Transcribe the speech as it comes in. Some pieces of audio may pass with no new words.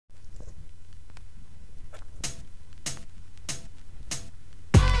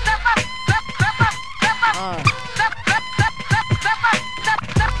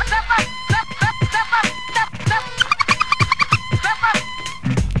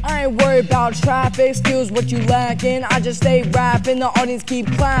I ain't worried about traffic, skills what you lacking. I just stay rapping, the audience keep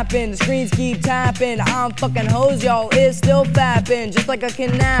clapping, the screens keep tapping. I'm fucking hoes, y'all is still fappin', just like a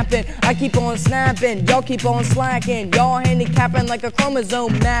kidnappin. I keep on snappin', y'all keep on slackin'. Y'all handicappin' like a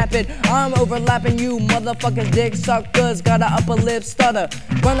chromozone mappin'. I'm overlappin' you motherfuckers, dick suckers, got a upper lip stutter.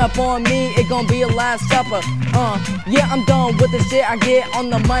 Run up on me, it gon' be a last supper. Yeah, I'm done with the shit. I get on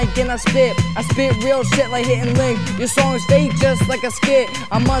the mic and I spit real shit like hittin link. Your song's fake just like a skit.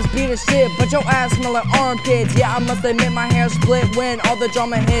 I must be the shit, but your ass smell like armpits. Yeah, I must admit my hair split when all the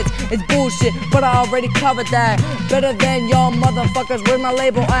drama hits. It's bullshit, but I already covered that. Better than y'all motherfuckers, where's my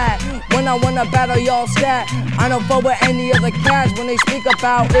label at? When I wanna battle y'all skat, I don't fuck with any other cats. When they speak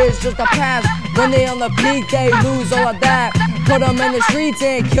about it's just a past. When they on the peak, they lose all of that. Put them in the streets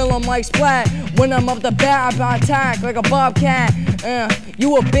and kill them like splat. When I'm up the bat, I attack like a bobcat.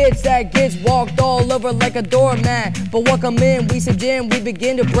 You a bitch that gets walked all over like a doormat. But welcome in, we sit in, we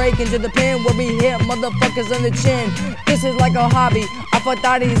begin to break into the pen where we hit motherfuckers on the chin. This is like a hobby. I fuck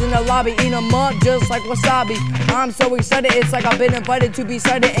thotties in the lobby, eat them up just like wasabi. I'm so excited, it's like I've been invited to be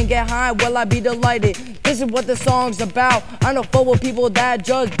cited and get high. Will I be delighted? This is what the song's about. I don't fuck with people that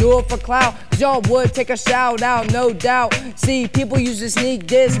just do it for clout. Cause y'all would take a shout out, no doubt. See, people used to sneak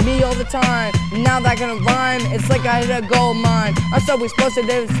diss me all the time. Now that I can rhyme, it's like I hit a gold mine. I'm so explosive,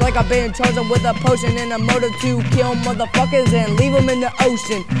 it's like I've been chosen with a potion and a motive to kill motherfuckers and leave them in the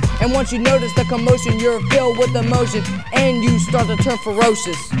ocean. And once you notice the commotion, you're filled with emotion and you start to turn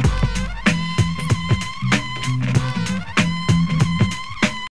ferocious.